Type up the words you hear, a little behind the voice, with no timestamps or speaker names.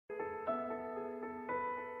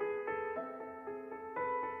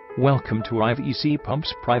Welcome to IVC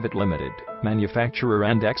Pumps Private Limited, manufacturer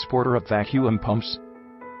and exporter of vacuum pumps.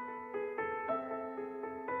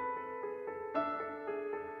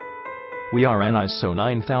 We are an ISO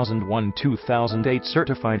 9001-2008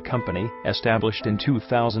 certified company, established in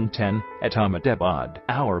 2010 at Ahmedabad.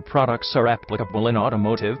 Our products are applicable in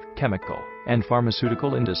automotive, chemical, and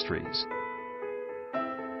pharmaceutical industries.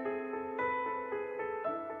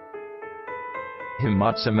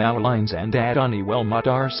 Himmatsamau Lines and Adani Wellmut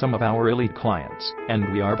are some of our elite clients,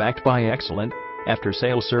 and we are backed by excellent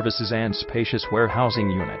after-sale services and spacious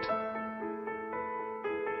warehousing unit.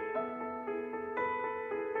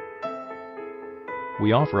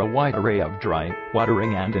 We offer a wide array of dry,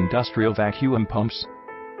 watering and industrial vacuum pumps.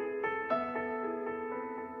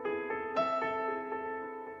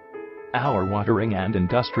 Our watering and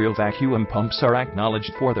industrial vacuum pumps are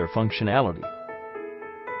acknowledged for their functionality.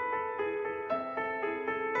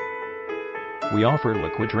 We offer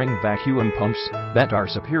liquid ring vacuum pumps that are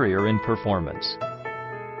superior in performance.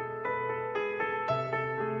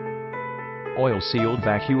 Oil-sealed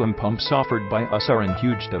vacuum pumps offered by us are in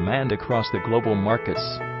huge demand across the global markets.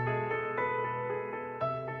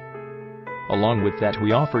 Along with that,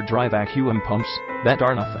 we offer dry vacuum pumps that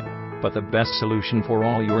are nothing but the best solution for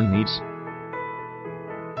all your needs.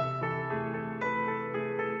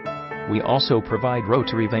 We also provide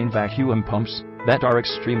rotary vane vacuum pumps that are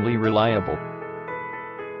extremely reliable.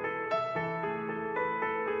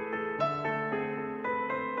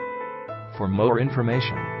 For more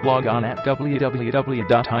information, log on at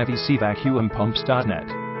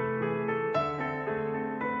www.ivcvacuumpumps.net.